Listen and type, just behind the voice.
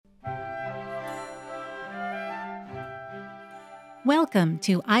Welcome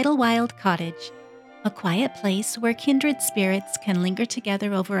to Idlewild Cottage, a quiet place where kindred spirits can linger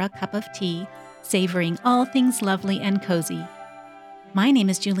together over a cup of tea, savoring all things lovely and cozy. My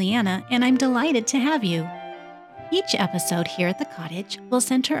name is Juliana, and I'm delighted to have you. Each episode here at the cottage will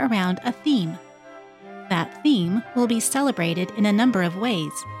center around a theme. That theme will be celebrated in a number of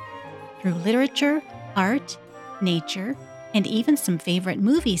ways. Through literature, art, nature, and even some favorite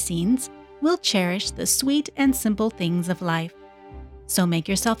movie scenes, we'll cherish the sweet and simple things of life. So make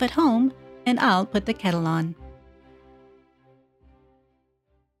yourself at home, and I'll put the kettle on.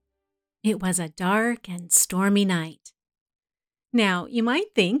 It was a dark and stormy night. Now, you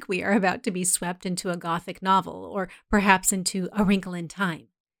might think we are about to be swept into a Gothic novel, or perhaps into A Wrinkle in Time.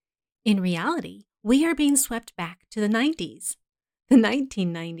 In reality, we are being swept back to the 90s, the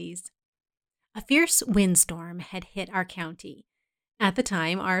 1990s. A fierce windstorm had hit our county. At the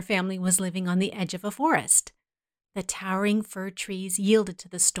time, our family was living on the edge of a forest. The towering fir trees yielded to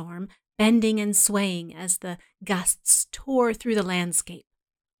the storm, bending and swaying as the gusts tore through the landscape.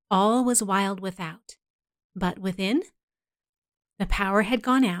 All was wild without. But within? The power had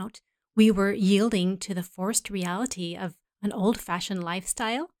gone out. We were yielding to the forced reality of an old-fashioned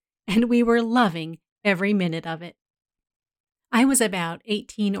lifestyle, and we were loving every minute of it. I was about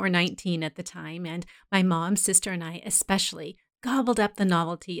 18 or 19 at the time, and my mom, sister, and I especially gobbled up the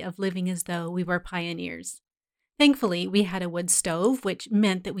novelty of living as though we were pioneers. Thankfully, we had a wood stove, which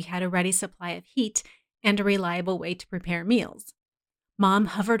meant that we had a ready supply of heat and a reliable way to prepare meals. Mom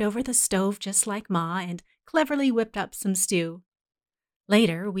hovered over the stove just like Ma and cleverly whipped up some stew.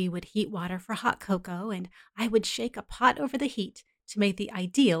 Later, we would heat water for hot cocoa, and I would shake a pot over the heat to make the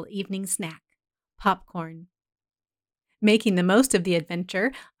ideal evening snack, popcorn. Making the most of the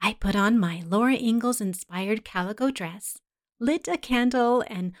adventure, I put on my Laura Ingalls-inspired calico dress, lit a candle,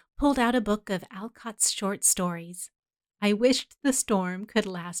 and pulled out a book of Alcott's short stories. I wished the storm could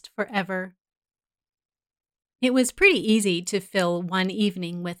last forever. It was pretty easy to fill one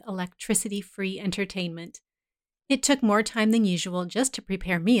evening with electricity-free entertainment. It took more time than usual just to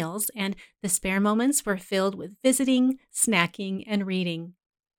prepare meals, and the spare moments were filled with visiting, snacking, and reading.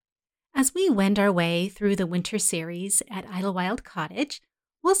 As we wend our way through the winter series at Idlewild Cottage,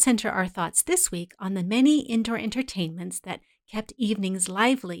 we'll center our thoughts this week on the many indoor entertainments that kept evenings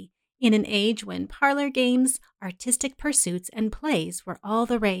lively in an age when parlor games, artistic pursuits, and plays were all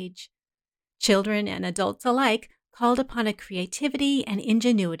the rage. Children and adults alike called upon a creativity and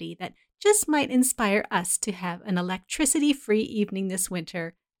ingenuity that just might inspire us to have an electricity-free evening this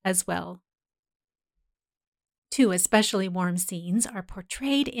winter as well. Two especially warm scenes are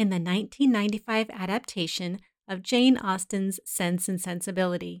portrayed in the 1995 adaptation of Jane Austen's Sense and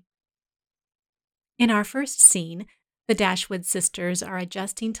Sensibility. In our first scene, the Dashwood sisters are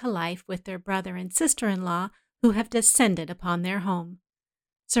adjusting to life with their brother and sister-in-law who have descended upon their home.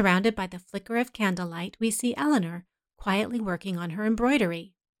 Surrounded by the flicker of candlelight, we see Eleanor quietly working on her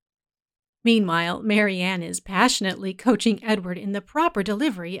embroidery. Meanwhile, Marianne is passionately coaching Edward in the proper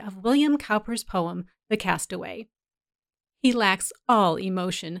delivery of William Cowper's poem, The Castaway. He lacks all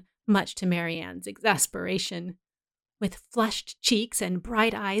emotion, much to Marianne's exasperation. With flushed cheeks and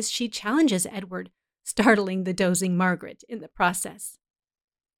bright eyes, she challenges Edward, startling the dozing Margaret in the process.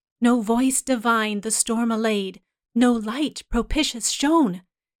 No voice divine the storm allayed, no light propitious shone.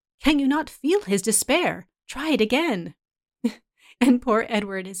 Can you not feel his despair? Try it again. And poor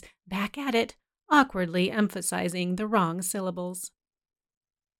Edward is back at it, awkwardly emphasizing the wrong syllables.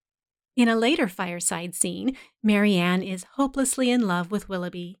 In a later fireside scene, Marianne is hopelessly in love with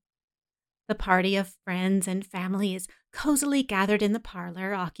Willoughby. The party of friends and family is cozily gathered in the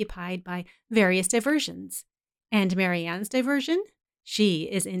parlor, occupied by various diversions. And Marianne's diversion? She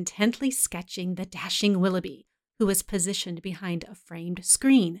is intently sketching the dashing Willoughby, who is positioned behind a framed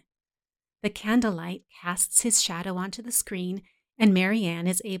screen. The candlelight casts his shadow onto the screen, and Marianne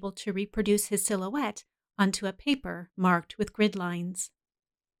is able to reproduce his silhouette onto a paper marked with grid lines.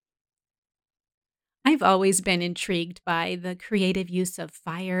 I've always been intrigued by the creative use of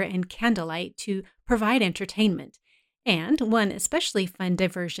fire and candlelight to provide entertainment, and one especially fun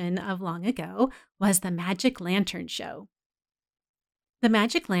diversion of long ago was the Magic Lantern show. The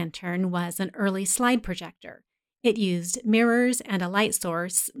Magic Lantern was an early slide projector. It used mirrors and a light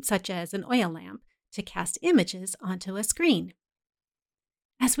source, such as an oil lamp, to cast images onto a screen.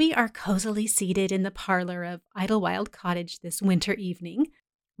 As we are cozily seated in the parlor of Idlewild Cottage this winter evening,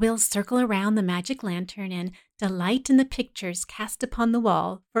 we'll circle around the magic lantern and delight in the pictures cast upon the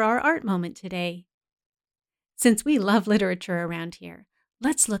wall for our art moment today. Since we love literature around here,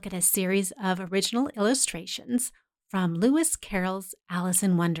 let's look at a series of original illustrations from Lewis Carroll's Alice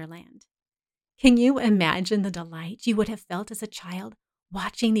in Wonderland. Can you imagine the delight you would have felt as a child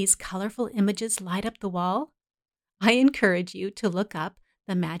watching these colorful images light up the wall? I encourage you to look up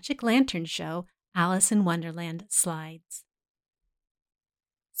the Magic Lantern Show Alice in Wonderland slides.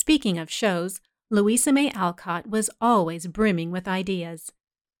 Speaking of shows, Louisa May Alcott was always brimming with ideas.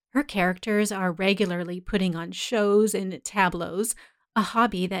 Her characters are regularly putting on shows and tableaux, a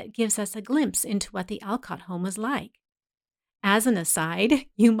hobby that gives us a glimpse into what the Alcott home was like. As an aside,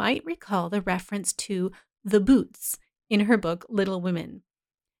 you might recall the reference to the boots in her book Little Women.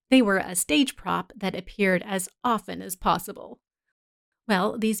 They were a stage prop that appeared as often as possible.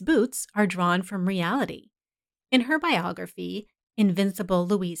 Well, these boots are drawn from reality. In her biography, Invincible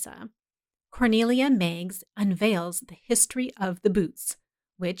Louisa, Cornelia Meigs unveils the history of the boots,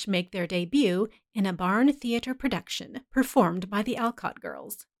 which make their debut in a barn theater production performed by the Alcott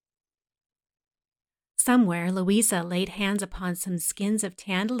girls. Somewhere, Louisa laid hands upon some skins of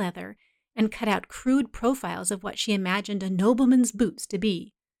tanned leather and cut out crude profiles of what she imagined a nobleman's boots to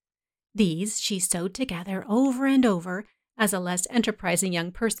be. These she sewed together over and over as a less enterprising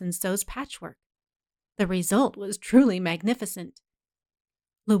young person sews patchwork. The result was truly magnificent.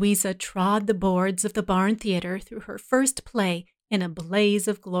 Louisa trod the boards of the barn theater through her first play in a blaze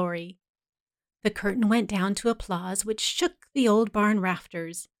of glory. The curtain went down to applause which shook the old barn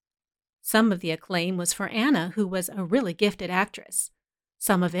rafters. Some of the acclaim was for Anna, who was a really gifted actress.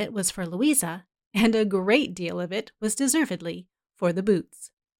 Some of it was for Louisa, and a great deal of it was deservedly for the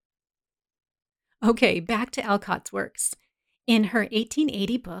boots. Okay, back to Alcott's works. In her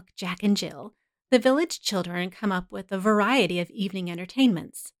 1880 book, Jack and Jill, the village children come up with a variety of evening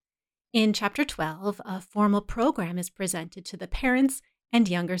entertainments. In Chapter 12, a formal program is presented to the parents and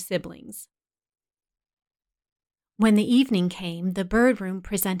younger siblings. When the evening came, the bird room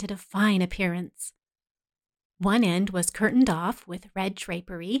presented a fine appearance. One end was curtained off with red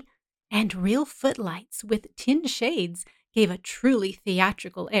drapery, and real footlights with tin shades gave a truly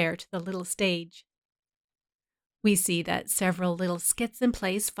theatrical air to the little stage. We see that several little skits and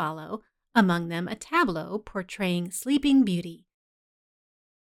plays follow, among them a tableau portraying Sleeping Beauty.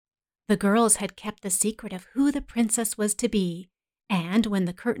 The girls had kept the secret of who the princess was to be, and when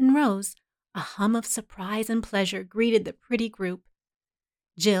the curtain rose, a hum of surprise and pleasure greeted the pretty group.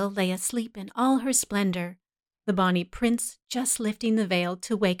 Jill lay asleep in all her splendor, the bonny prince just lifting the veil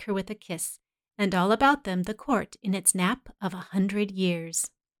to wake her with a kiss, and all about them the court in its nap of 100 years.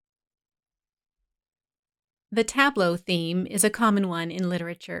 The tableau theme is a common one in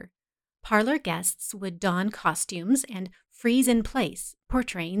literature. Parlor guests would don costumes and freeze in place,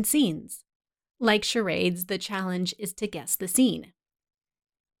 portraying scenes. Like charades, the challenge is to guess the scene.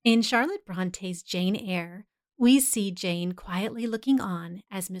 In Charlotte Bronte's Jane Eyre, we see Jane quietly looking on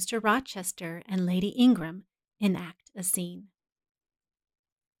as Mr. Rochester and Lady Ingram enact a scene.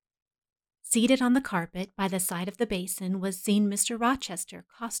 Seated on the carpet by the side of the basin was seen Mr. Rochester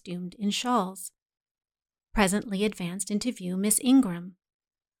costumed in shawls. Presently advanced into view Miss Ingram.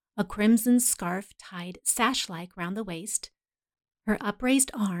 A crimson scarf tied sash-like round the waist. Her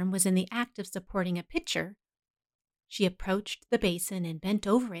upraised arm was in the act of supporting a pitcher. She approached the basin and bent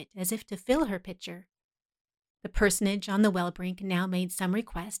over it as if to fill her pitcher. The personage on the well brink now made some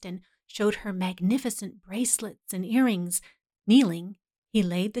request and showed her magnificent bracelets and earrings. Kneeling, he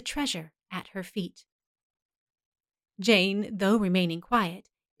laid the treasure at her feet. Jane, though remaining quiet,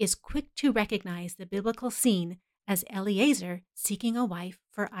 is quick to recognize the biblical scene as Eliezer seeking a wife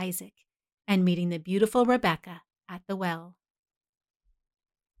for Isaac and meeting the beautiful Rebecca at the well.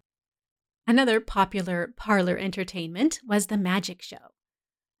 Another popular parlor entertainment was the magic show.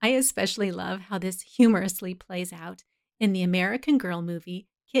 I especially love how this humorously plays out in the American Girl movie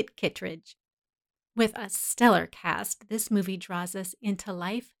Kittredge. With a stellar cast, this movie draws us into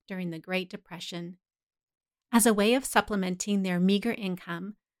life during the Great Depression. As a way of supplementing their meager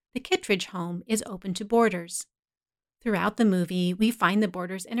income, the Kittredge home is open to boarders. Throughout the movie, we find the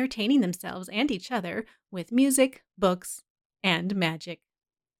boarders entertaining themselves and each other with music, books, and magic.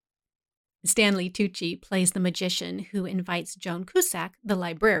 Stanley Tucci plays the magician who invites Joan Cusack, the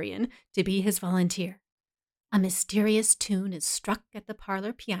librarian, to be his volunteer. A mysterious tune is struck at the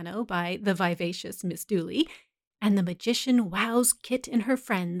parlor piano by the vivacious Miss Dooley, and the magician wows Kit and her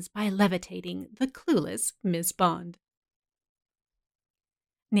friends by levitating the clueless Miss Bond.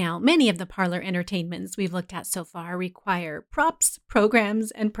 Now, many of the parlor entertainments we've looked at so far require props,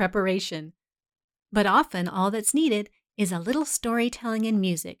 programs, and preparation. But often all that's needed is a little storytelling and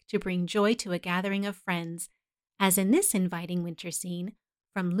music to bring joy to a gathering of friends, as in this inviting winter scene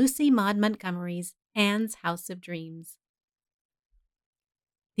from Lucy Maud Montgomery's Anne's House of Dreams.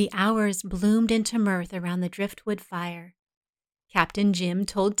 The hours bloomed into mirth around the driftwood fire. Captain Jim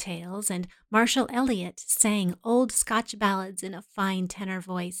told tales, and Marshall Elliott sang old Scotch ballads in a fine tenor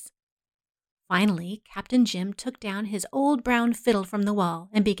voice. Finally, Captain Jim took down his old brown fiddle from the wall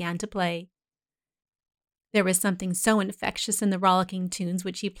and began to play. There was something so infectious in the rollicking tunes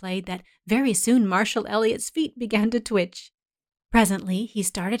which he played that very soon Marshall Elliott's feet began to twitch. Presently, he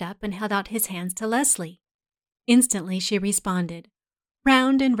started up and held out his hands to Leslie. Instantly, she responded.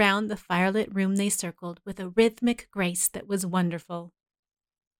 Round and round the firelit room they circled with a rhythmic grace that was wonderful.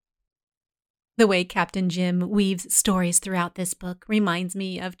 The way Captain Jim weaves stories throughout this book reminds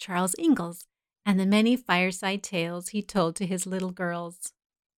me of Charles Ingalls and the many fireside tales he told to his little girls.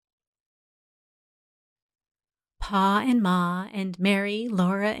 Pa and Ma and Mary,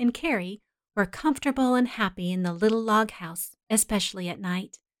 Laura, and Carrie were comfortable and happy in the little log house, especially at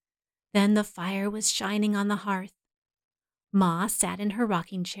night. Then the fire was shining on the hearth. Ma sat in her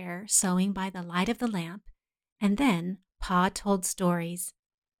rocking chair, sewing by the light of the lamp, and then Pa told stories.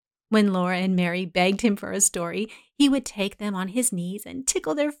 When Laura and Mary begged him for a story, he would take them on his knees and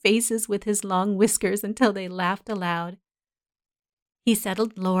tickle their faces with his long whiskers until they laughed aloud. He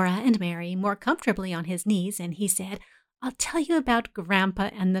settled Laura and Mary more comfortably on his knees, and he said, "I'll tell you about Grandpa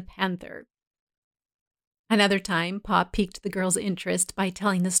and the Panther." Another time, Pa piqued the girls' interest by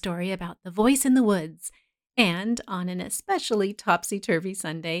telling the story about the voice in the woods, and on an especially topsy-turvy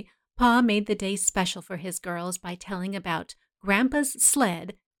Sunday, Pa made the day special for his girls by telling about Grandpa's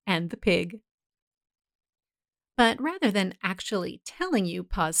sled and the pig. But rather than actually telling you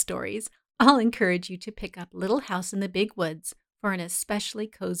Pa's stories, I'll encourage you to pick up Little House in the Big Woods for an especially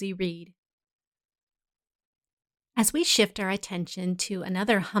cozy read. As we shift our attention to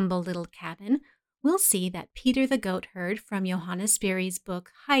another humble little cabin, we'll see that Peter the goatherd from Johanna Spyri's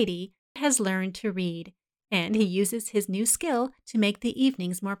book Heidi has learned to read, and he uses his new skill to make the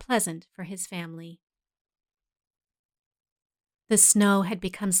evenings more pleasant for his family. The snow had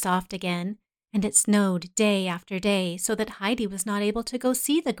become soft again, and it snowed day after day so that Heidi was not able to go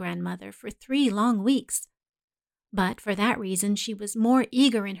see the grandmother for 3 long weeks. But for that reason, she was more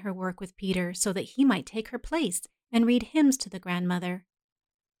eager in her work with Peter so that he might take her place and read hymns to the grandmother.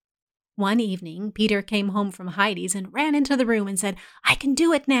 One evening, Peter came home from Heidi's and ran into the room and said, "I can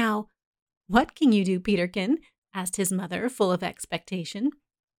do it now." "What can you do, Peterkin?" asked his mother, full of expectation.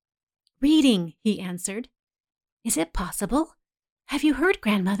 "Reading," he answered. "Is it possible? Have you heard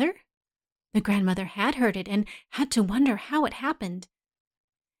grandmother?" The grandmother had heard it and had to wonder how it happened.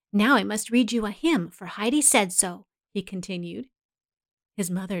 "Now I must read you a hymn, for Heidi said so," he continued. His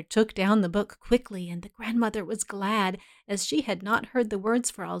mother took down the book quickly, and the grandmother was glad, as she had not heard the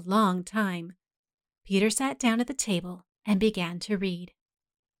words for a long time. Peter sat down at the table and began to read.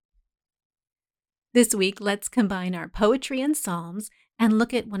 This week, let's combine our poetry and psalms and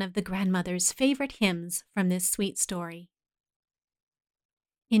look at one of the grandmother's favorite hymns from this sweet story.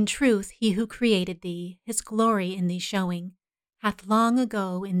 In truth, he who created thee, his glory in thee showing, hath long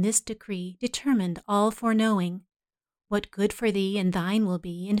ago in this decree determined all foreknowing. What good for thee and thine will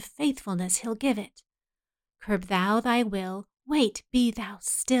be, in faithfulness he'll give it. Curb thou thy will, wait, be thou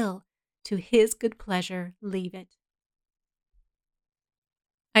still, to his good pleasure leave it.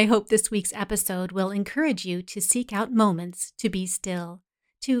 I hope this week's episode will encourage you to seek out moments to be still,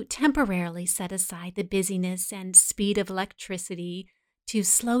 to temporarily set aside the busyness and speed of electricity, to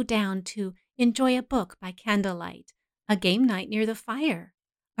slow down to enjoy a book by candlelight, a game night near the fire,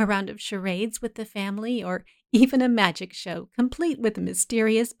 a round of charades with the family, or even a magic show complete with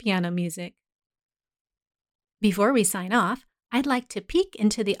mysterious piano music. Before we sign off, I'd like to peek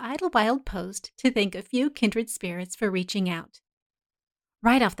into the Idlewild Post to thank a few kindred spirits for reaching out.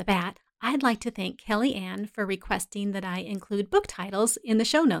 Right off the bat, I'd like to thank Kelly Ann for requesting that I include book titles in the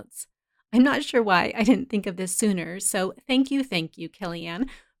show notes. I'm not sure why I didn't think of this sooner, so thank you, Kelly Ann,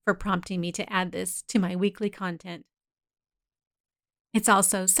 for prompting me to add this to my weekly content. It's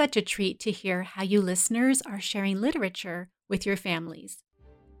also such a treat to hear how you listeners are sharing literature with your families.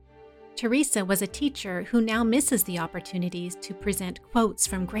 Teresa was a teacher who now misses the opportunities to present quotes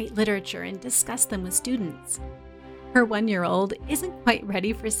from great literature and discuss them with students. Her 1-year-old isn't quite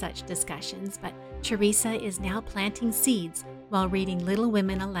ready for such discussions, but Teresa is now planting seeds while reading Little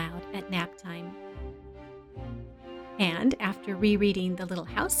Women aloud at nap time. And after rereading the Little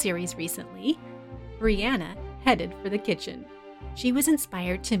House series recently, Brianna headed for the kitchen. She was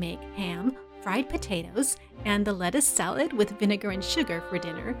inspired to make ham, fried potatoes, and the lettuce salad with vinegar and sugar for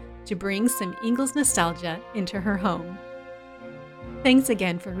dinner to bring some Ingalls nostalgia into her home. Thanks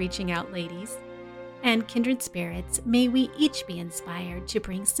again for reaching out, ladies. And kindred spirits, may we each be inspired to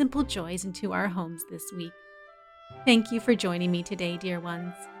bring simple joys into our homes this week. Thank you for joining me today, dear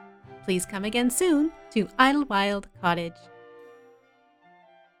ones. Please come again soon to Idlewild Cottage.